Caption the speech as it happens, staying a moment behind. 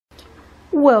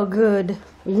Well, good,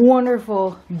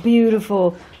 wonderful,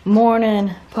 beautiful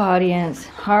morning, audience.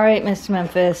 All right, Miss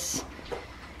Memphis.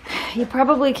 You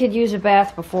probably could use a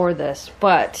bath before this,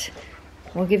 but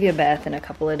we'll give you a bath in a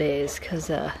couple of days, because,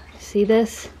 see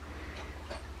this?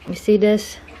 You see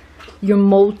this? You're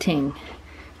molting.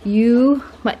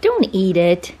 Don't eat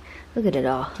it. Look at it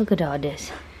all. Look at all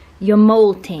this. You're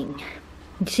molting.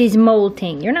 She's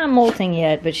molting. You're not molting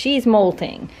yet, but she's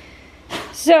molting.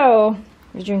 So,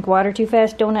 you drink water too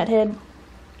fast, donut head?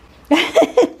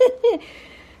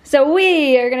 So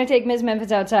we are going to take Miss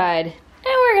Memphis outside, and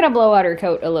we're going to blow out her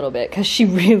coat a little bit, because she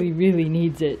really, really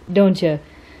needs it, don't you?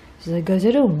 She's like, guys,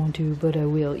 I don't want to, but I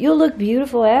will. You'll look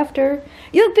beautiful after.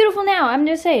 You look beautiful now, I'm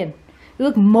just saying. You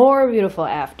look more beautiful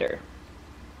after.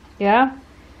 Yeah?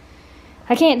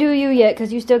 I can't do you yet,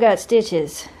 because you still got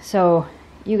stitches, so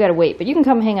you got to wait. But you can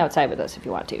come hang outside with us if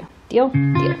you want to. Deal?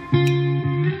 Deal.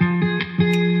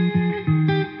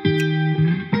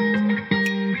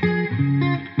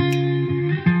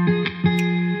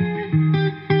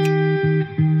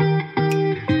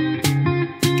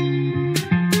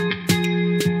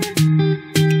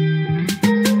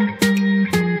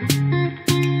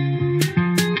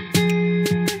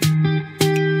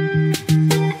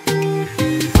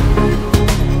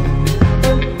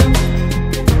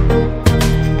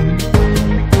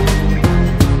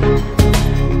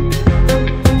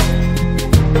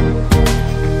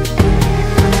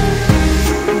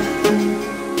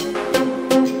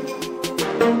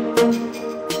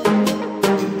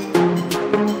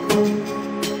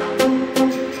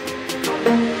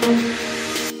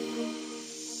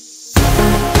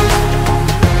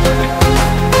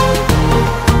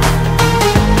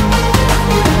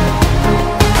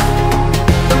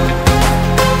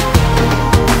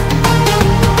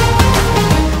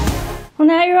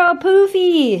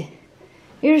 Poofy!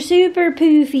 You're super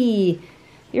poofy.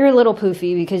 You're a little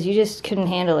poofy because you just couldn't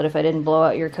handle it if I didn't blow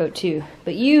out your coat too.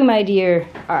 But you, my dear,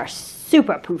 are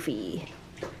super poofy.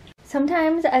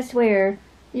 Sometimes, I swear,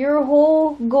 your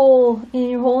whole goal in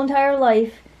your whole entire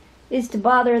life is to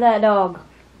bother that dog.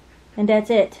 And that's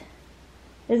it.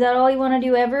 Is that all you want to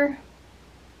do ever?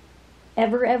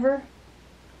 Ever?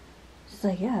 She's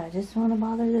like, yeah, I just want to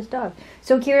bother this dog.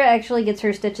 So Kira actually gets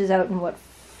her stitches out in what,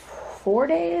 4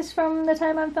 days from the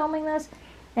time I'm filming this,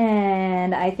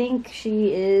 and I think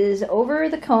she is over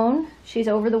the cone. She's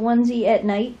over the onesie at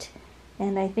night,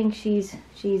 and I think she's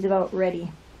about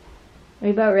ready. Are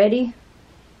you about ready?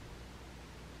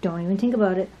 Don't even think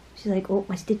about it. She's like, oh,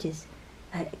 my stitches.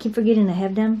 I keep forgetting I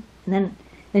have them, and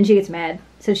then she gets mad.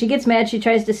 So she gets mad. She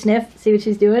tries to sniff. See what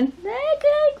she's doing? I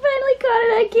finally caught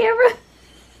it on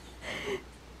camera.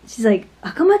 She's like,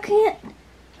 how come I can't?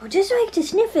 Oh, just so I get to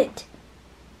sniff it.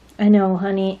 I know,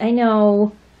 honey. I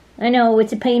know.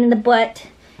 It's a pain in the butt.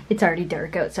 It's already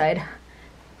dark outside.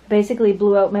 Basically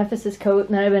blew out Memphis's coat,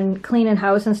 and then I've been cleaning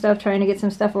house and stuff, trying to get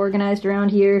some stuff organized around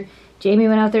here. Jamie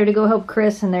went out there to go help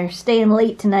Chris, and they're staying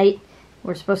late tonight.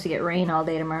 We're supposed to get rain all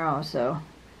day tomorrow, so.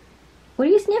 What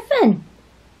are you sniffing?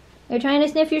 You're trying to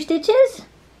sniff your stitches?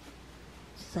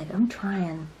 She's like, I'm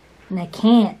trying, and I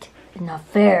can't. It's not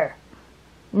fair.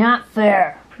 Not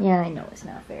fair. Yeah, I know it's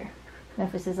not fair.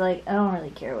 Memphis is like, I don't really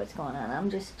care what's going on. I'm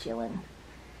just chilling.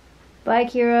 Bye,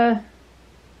 Kira.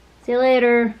 See you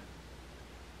later.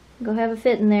 Go have a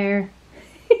fit in there.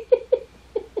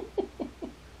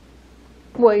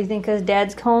 What, you think because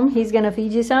Dad's home, he's going to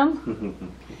feed you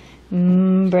some?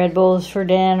 Bread bowls for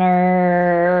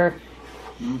dinner.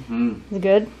 Is it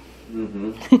good?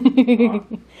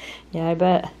 Yeah, I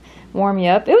bet. Warm you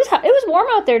up. It was warm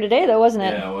out there today, though, wasn't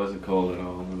it? Yeah, it wasn't cold at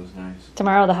all. It was nice.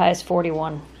 Tomorrow the high is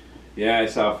 41. Yeah, I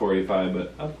saw 45,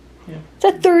 but yeah. It's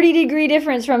a 30-degree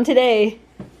difference from today.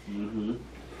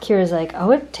 Kira's like, I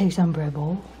would take some bread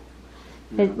bowl.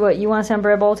 No. What, you want some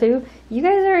bread bowl too? You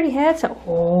guys already had some.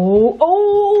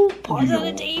 Oh, paws on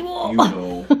the table. You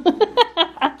know.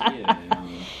 Yeah.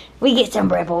 We get some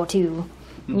bread bowl too.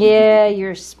 Yeah,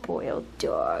 you're spoiled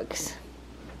dogs.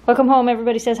 Welcome home,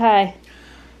 everybody says hi.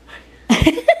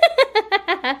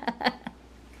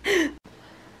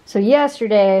 So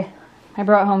yesterday, I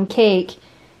brought home cake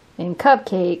and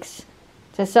cupcakes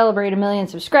to celebrate 1 million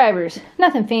subscribers.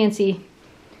 Nothing fancy,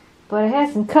 but I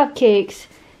had some cupcakes.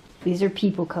 These are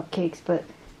people cupcakes, but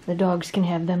the dogs can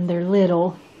have them. They're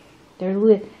little. They're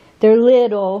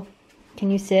little.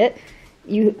 Can you sit?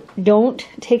 You don't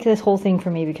take this whole thing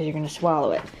from me because you're going to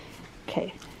swallow it.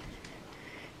 Okay.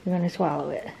 You're going to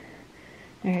swallow it.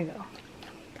 There you go.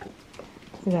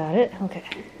 You got it? Okay.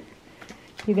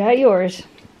 You got yours.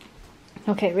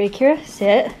 Okay, ready, Kira?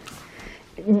 Sit.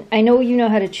 I know you know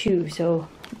how to chew, so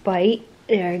bite.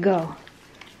 There you go.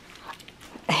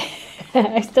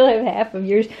 I still have half of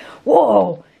yours.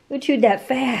 Whoa, you chewed that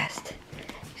fast.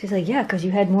 She's like, yeah, because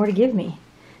you had more to give me.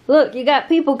 Look, you got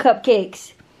people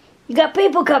cupcakes. You got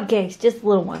people cupcakes. Just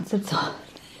little ones, that's all.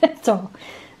 That's all.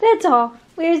 That's all.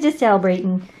 We were just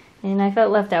celebrating. And I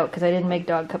felt left out because I didn't make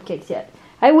dog cupcakes yet.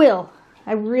 I will.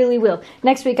 I really will.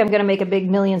 Next week I'm going to make a big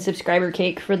 1,000,000 subscriber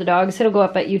cake for the dogs. It'll go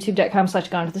up at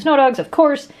youtube.com/GoneWithTheSnowDogs, of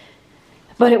course.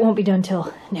 But it won't be done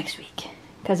till next week.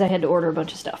 Because I had to order a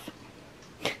bunch of stuff.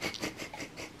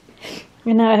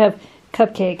 And now I have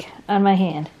cupcake on my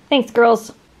hand. Thanks,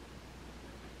 girls.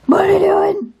 What are you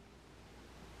doing?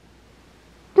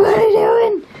 What are you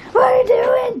doing? What are you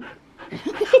doing?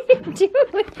 What are you doing?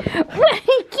 What?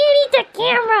 You can't eat the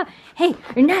camera. Hey,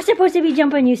 you're not supposed to be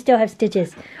jumping. You still have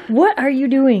stitches. What are you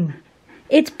doing?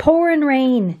 It's pouring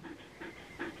rain.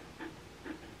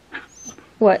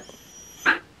 What?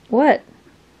 What?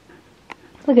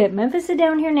 Look at Memphis is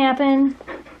down here napping.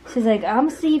 She's like, I'm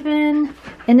sleeping.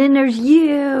 And then there's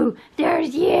you.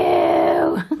 There's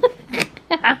you.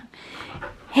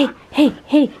 Hey, hey,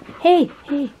 hey, hey,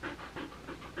 hey.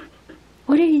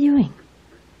 What are you doing?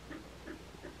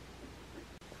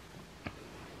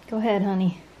 Go ahead,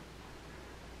 honey.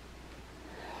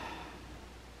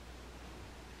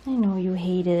 I know you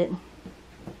hate it.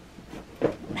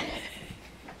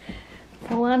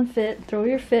 Full on fit. Throw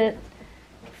your fit.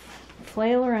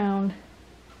 Flail around.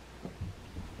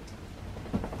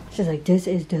 She's like, this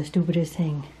is the stupidest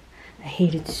thing. I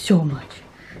hate it so much.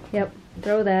 Yep.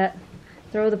 Throw that.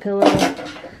 Throw the pillow.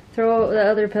 Throw the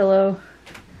other pillow.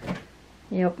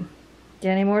 Yep. Got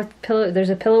any more pillow? There's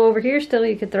a pillow over here still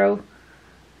you could throw.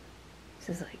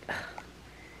 She's like, oh,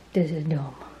 this is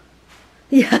dumb.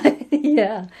 Yeah,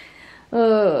 yeah.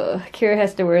 Oh, Kira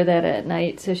has to wear that at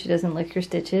night so she doesn't lick her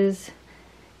stitches.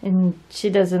 And she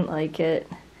doesn't like it.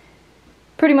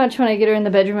 Pretty much when I get her in the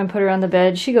bedroom and put her on the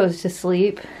bed, she goes to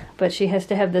sleep. But she has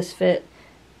to have this fit.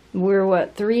 We're,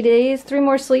 what, 3 days? 3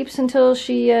 more sleeps until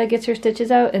she gets her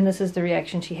stitches out. And this is the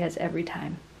reaction she has every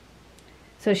time.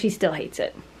 So she still hates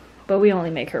it. But we only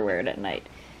make her wear it at night.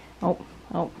 Oh,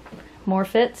 oh. More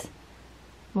fits?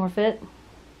 More fit?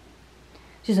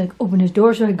 She's like, open this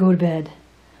door so I go to bed.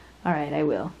 Alright, I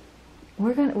will.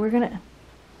 We're gonna...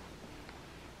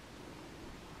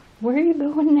 Where are you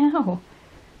going now?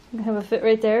 You have a fit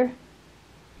right there?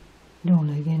 Don't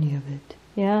like any of it.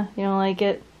 Yeah? You don't like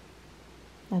it?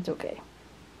 That's okay.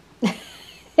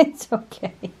 It's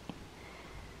okay.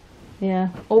 Yeah.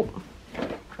 Oh.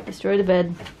 Destroy the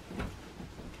bed.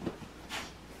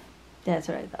 That's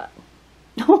what I thought.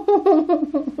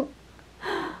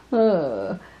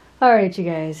 Alright, you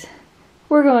guys.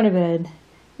 We're going to bed.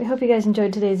 We hope you guys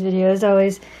enjoyed today's video. As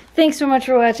always, thanks so much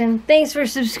for watching. Thanks for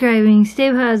subscribing.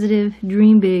 Stay positive.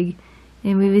 Dream big.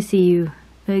 And we will see you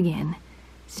again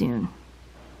soon.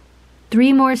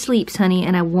 3 more sleeps, honey,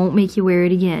 and I won't make you wear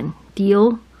it again.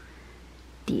 Deal?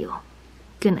 Deal.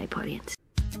 Good night, audience.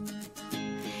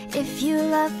 If you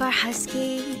love our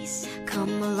Huskies,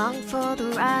 come along for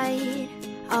the ride.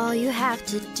 All you have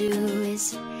to do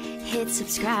is hit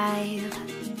subscribe.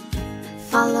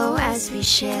 Follow as we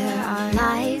share our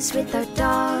lives with our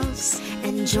dogs,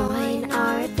 and join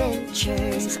our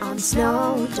adventures on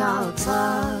Snow Dogs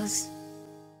Vlogs.